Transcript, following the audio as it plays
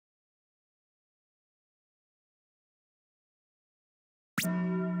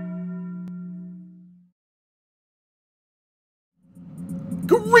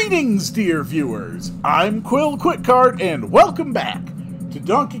Greetings, dear viewers! I'm Quill Quickcart, and welcome back to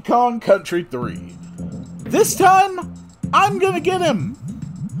Donkey Kong Country 3. This time, I'm gonna get him!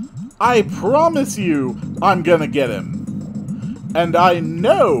 I promise you, I'm gonna get him. And I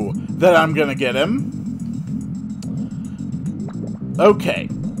know that I'm gonna get him. Okay,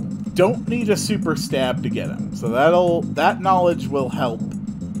 don't need a super stab to get him, so that knowledge will help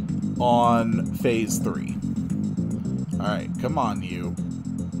on Phase 3. Alright, come on, you.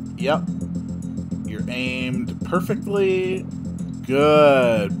 Yep. You're aimed perfectly.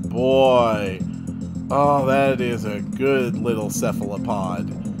 Good boy. Oh, that is a good little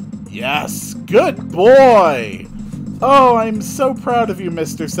cephalopod. Yes, good boy! Oh, I'm so proud of you,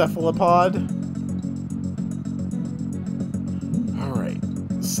 Mr. Cephalopod. Alright,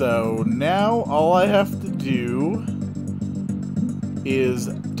 so now all I have to do is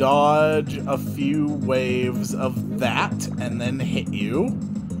dodge a few waves of that and then hit you.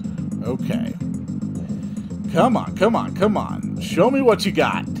 Okay. Come on, come on, come on. Show me what you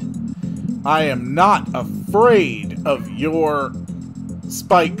got. I am not afraid of your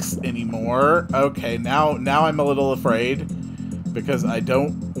spikes anymore. Okay, now I'm a little afraid because I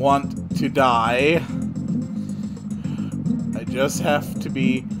don't want to die. I just have to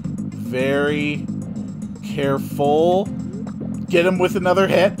be very careful. Get him with another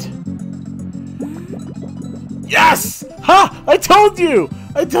hit. Yes! Ha! I told you!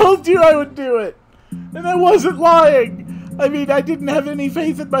 I told you I would do it! And I wasn't lying! I mean, I didn't have any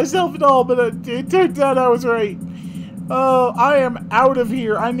faith in myself at all, but it turned out I was right. Oh, I am out of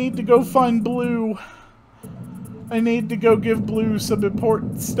here. I need to go find Blue. I need to go give Blue some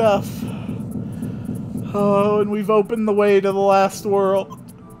important stuff. Oh, and we've opened the way to the last world.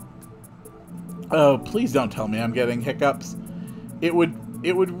 Oh, please don't tell me I'm getting hiccups. It would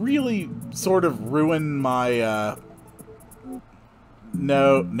really sort of ruin my,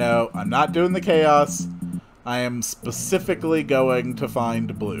 No, I'm not doing the chaos. I am specifically going to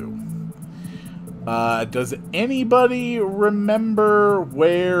find Blue. Does anybody remember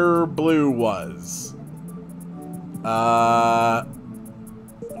where Blue was?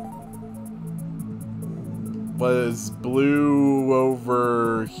 Was Blue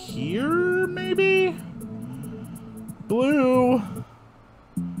over here, maybe? Blue?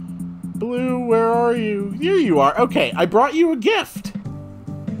 Blue, where are you? Here you are. Okay, I brought you a gift.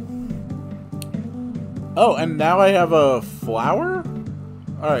 Oh, and now I have a flower?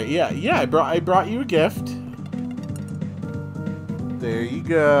 Alright, yeah, I brought you a gift. There you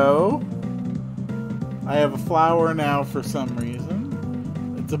go. I have a flower now for some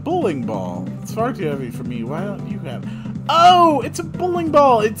reason. It's a bowling ball. It's far too heavy for me. Why don't you have... Oh, it's a bowling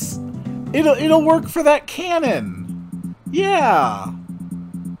ball. It'll work for that cannon. Yeah.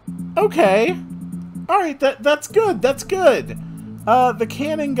 Okay. Alright, that's good. That's good. The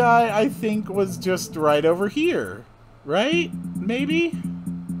cannon guy, I think, was just right over here. Right? Maybe?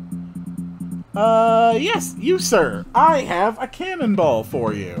 Yes, you, sir. I have a cannonball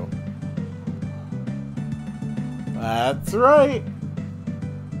for you. That's right.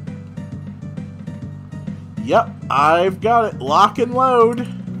 Yep, I've got it. Lock and load.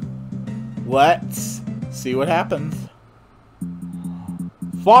 Let's see what happens.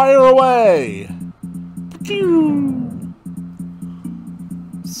 Fire away!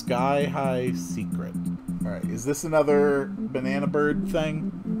 Sky High Secret. Alright, is this another banana bird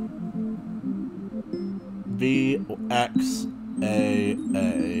thing? Bfxr.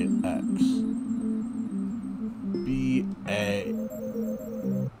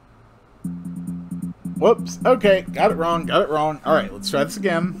 Whoops. Okay, got it wrong. Alright, let's try this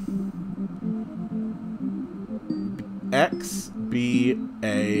again. XBAY.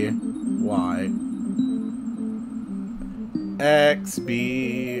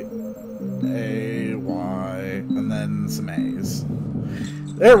 XBAY, and then some A's.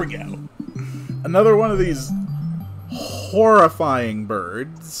 There we go. Another one of these horrifying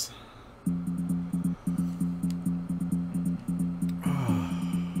birds.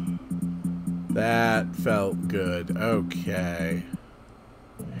 That felt good. Okay.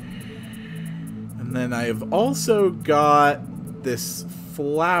 And then I have also got this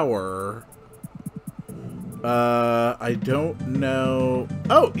flower. I don't know.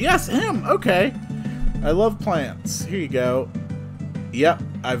 Oh, yes, him. Okay. I love plants. Here you go. Yep,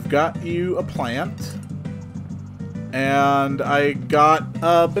 I've got you a plant. And I got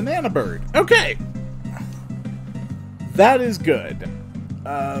a banana bird. Okay. That is good.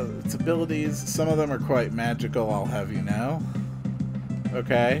 Its abilities, some of them are quite magical, I'll have you know.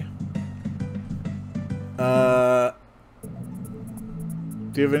 Okay.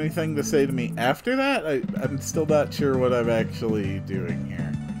 Do you have anything to say to me after that? I'm still not sure what I'm actually doing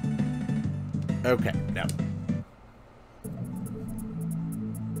here. Okay, no.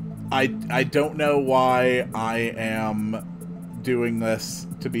 I don't know why I am doing this,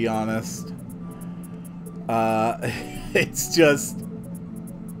 to be honest. It's just...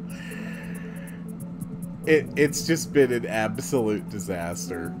 It's just been an absolute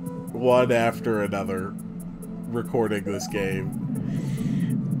disaster. One after another, recording this game.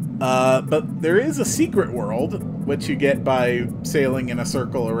 But there is a secret world, which you get by sailing in a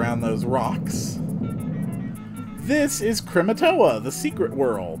circle around those rocks. This is Krematoa, the secret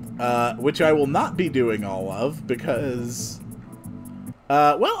world, which I will not be doing all of because,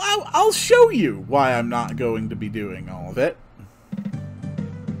 well, I'll show you why I'm not going to be doing all of it.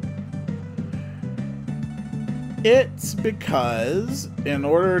 It's because in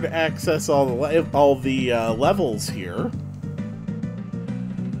order to access all the levels here,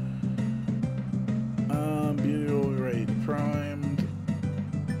 primed.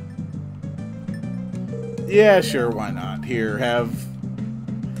 Yeah, sure, why not? Here, have...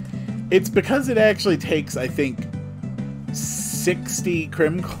 It's because it actually takes, I think, 60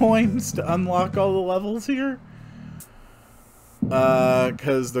 Crim coins to unlock all the levels here.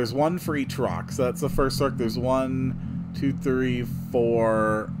 Because there's one for each rock. So that's the first rock. There's 1, 2, 3,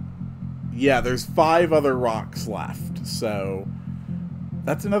 4... Yeah, there's 5 other rocks left. So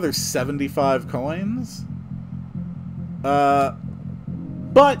that's another 75 coins.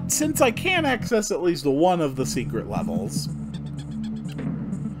 But since I can access at least one of the secret levels,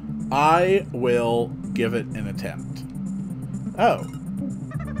 I will give it an attempt. Oh.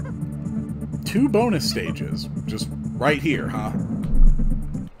 2 bonus stages. Just right here, huh?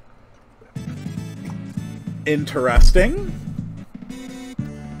 Interesting.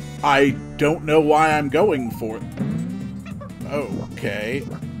 I don't know why I'm going for it. Okay.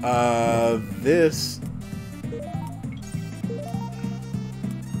 This...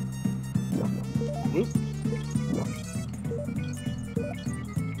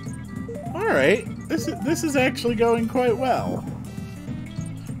 Alright, this is actually going quite well.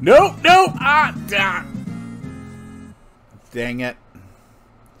 Nope, nope! Dang it.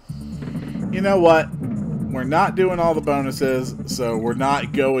 You know what? We're not doing all the bonuses, so we're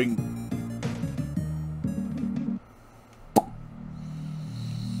not going...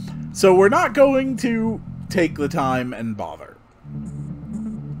 So we're not going to take the time and bother.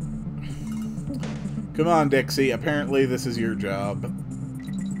 Come on, Dixie. Apparently this is your job.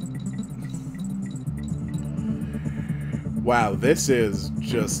 Wow, this is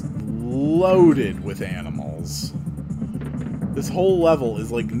just loaded with animals. This whole level is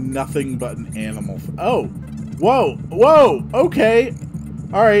like nothing but an animal. Oh! Whoa! Whoa! Okay!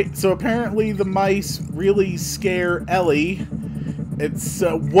 Alright, so apparently the mice really scare Ellie. It's,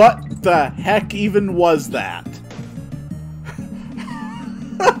 what the heck even was that?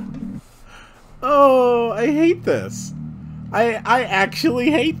 Oh, I hate this. I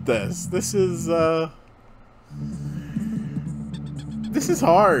actually hate this. This is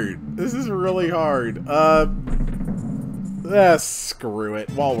hard. This is really hard. Screw it.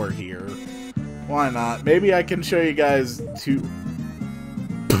 While we're here. Why not? Maybe I can show you guys two...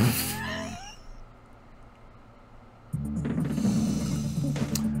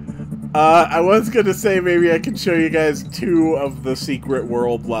 I was gonna say maybe I can show you guys 2 of the secret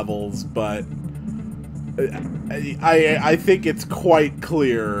world levels, but... I think it's quite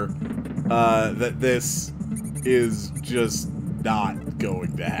clear that this is just not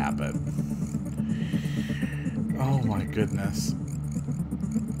going to happen. Oh my goodness.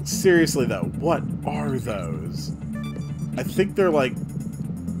 Seriously though, what are those? I think they're like,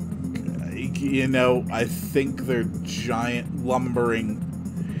 you know, I think they're giant lumbering...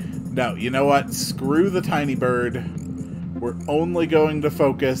 No, you know what? Screw the tiny bird. We're only going to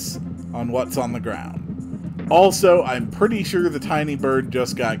focus on what's on the ground. Also, I'm pretty sure the tiny bird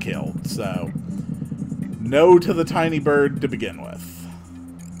just got killed, so no to the tiny bird to begin with.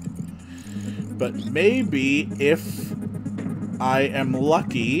 But maybe if I am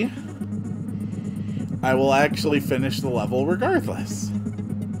lucky, I will actually finish the level regardless.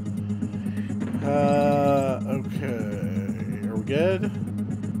 Okay. Are we good?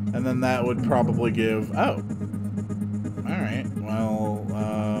 And then that would probably give... Oh. Alright. Well,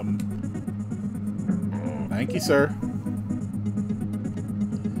 thank you, sir.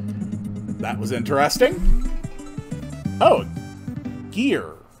 That was interesting. Oh.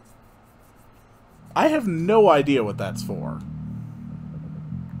 Gear. I have no idea what that's for.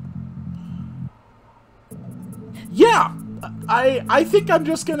 Yeah! I think I'm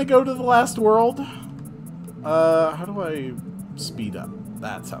just gonna go to the last world. How do I speed up?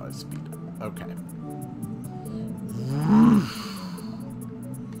 That's how I speed up. Okay.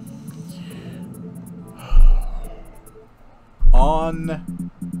 On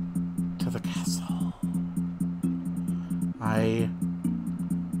to the castle. I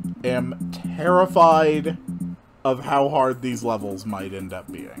am terrified of how hard these levels might end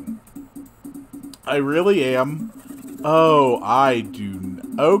up being. I really am. Oh, I do.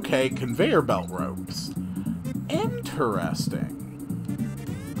 Okay, conveyor belt ropes. Interesting.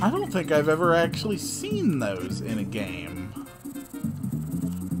 I don't think I've ever actually seen those in a game.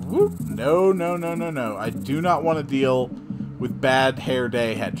 Whoop. No, no, no, no, no. I do not want to deal with bad hair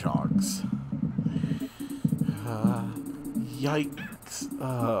day hedgehogs. Yikes.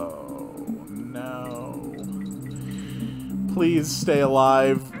 Oh, no. Please stay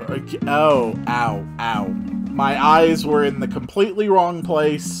alive. Oh, ow, ow. My eyes were in the completely wrong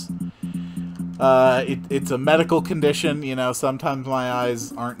place. It's a medical condition, you know, sometimes my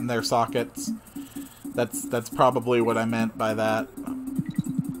eyes aren't in their sockets. That's probably what I meant by that.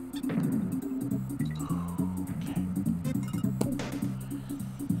 Okay.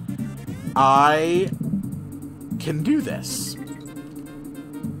 I can do this.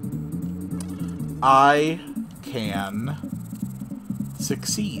 I can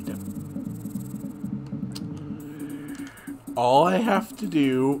succeed. All I have to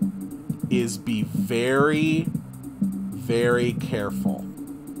do is be very, very careful.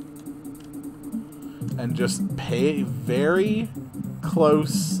 And just pay very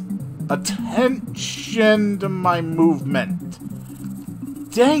close attention to my movement.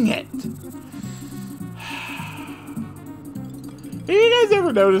 Dang it! Have you guys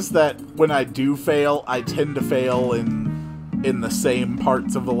ever noticed that when I do fail, I tend to fail in the same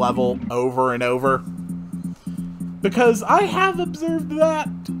parts of the level over and over? Because I have observed that,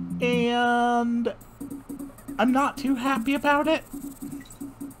 and I'm not too happy about it.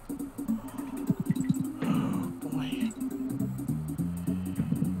 Oh boy.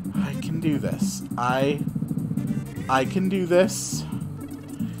 I can do this. I can do this.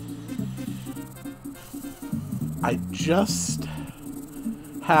 I just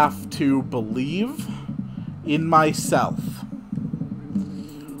have to believe in myself.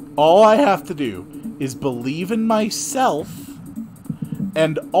 All I have to do is believe in myself,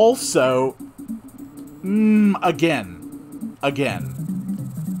 and also, again.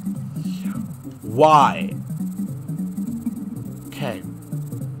 Why? Okay.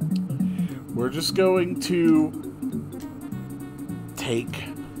 We're just going to take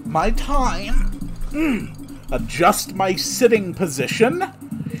my time, adjust my sitting position,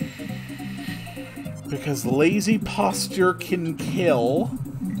 because lazy posture can kill.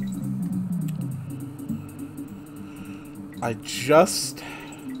 I just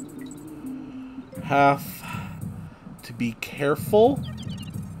have to be careful.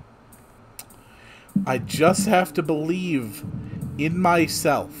 I just have to believe in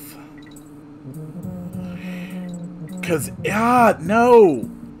myself. 'Cause,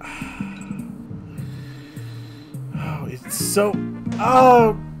 no! Oh, it's so...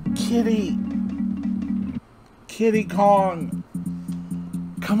 Oh, Kitty! Kitty Kong!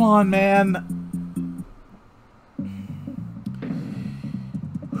 Come on, man!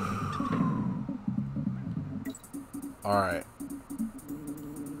 Alright.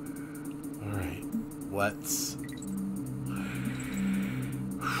 Alright. Let's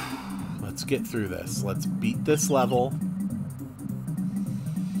get through this. Let's beat this level.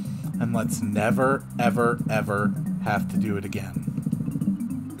 And let's never, ever, ever have to do it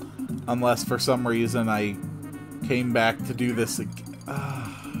again. Unless for some reason I came back to do this again.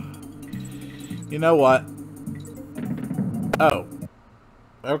 You know what? Oh.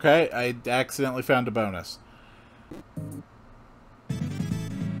 Okay, I accidentally found a bonus.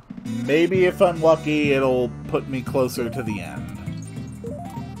 Maybe if I'm lucky, it'll put me closer to the end.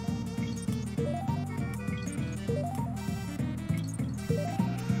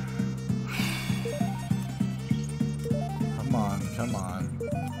 Come on, come on.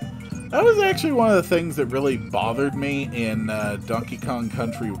 That was actually one of the things that really bothered me in Donkey Kong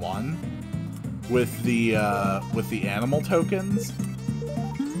Country 1 with the animal tokens.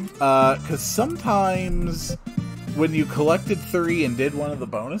 'Cause sometimes when you collected 3 and did one of the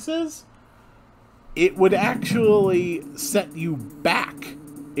bonuses, it would actually set you back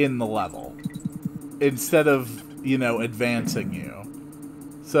in the level instead of, you know, advancing you.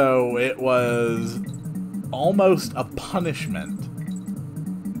 So it was almost a punishment.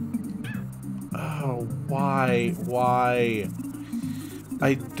 Oh, why? Why?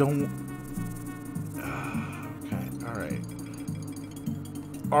 I don't... Okay, alright.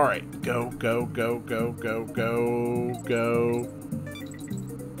 Alright, go, go, go, go, go, go, go.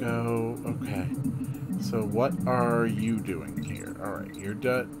 Go. Okay. So what are you doing here? Alright, you're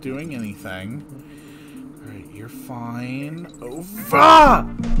doing anything. Alright, you're fine. Over!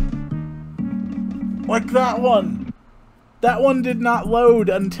 Like that one! That one did not load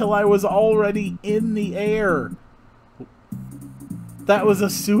until I was already in the air. That was a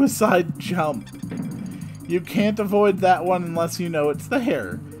suicide jump. You can't avoid that one unless you know it's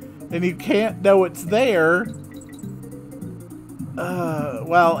there. And you can't know it's there.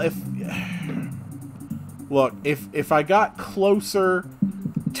 Well, look, if I got closer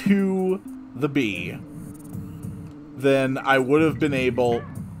to the bee, then I would have been able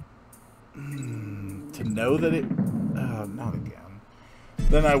to know that it... not again.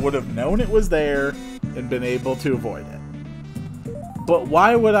 Then I would have known it was there and been able to avoid it. But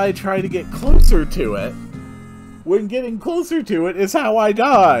why would I try to get closer to it when getting closer to it is how I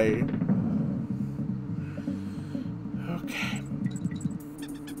die? Okay.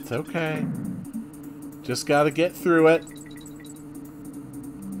 It's okay. Just gotta get through it.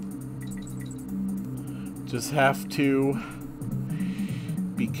 Just have to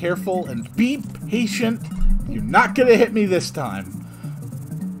be careful and be patient. You're not gonna hit me this time.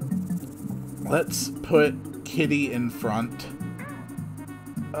 Let's put Kitty in front.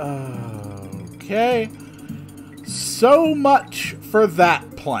 Okay. So much for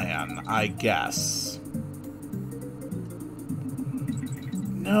that plan, I guess.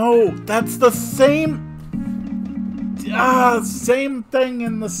 No, that's the same... same thing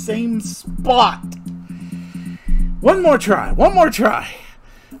in the same spot. One more try, one more try.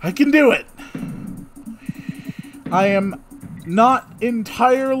 I can do it. I am not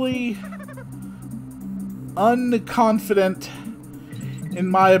entirely unconfident in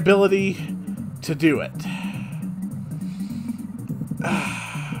my ability to do it.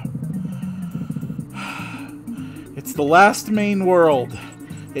 It's the last main world.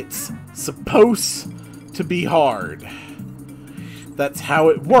 It's supposed to be hard. That's how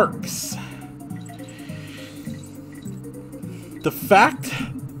it works. The fact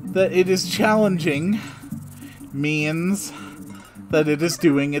that it is challenging means that it is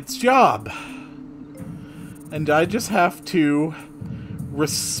doing its job. And I just have to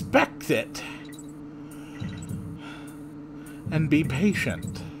respect it and be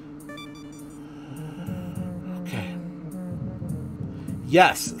patient. Okay.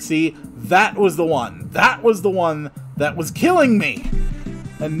 Yes, see, that was the one. That was the one that was killing me.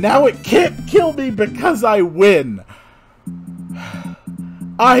 And now it can't kill me because I win.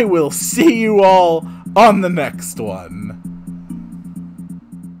 I will see you all on the next one.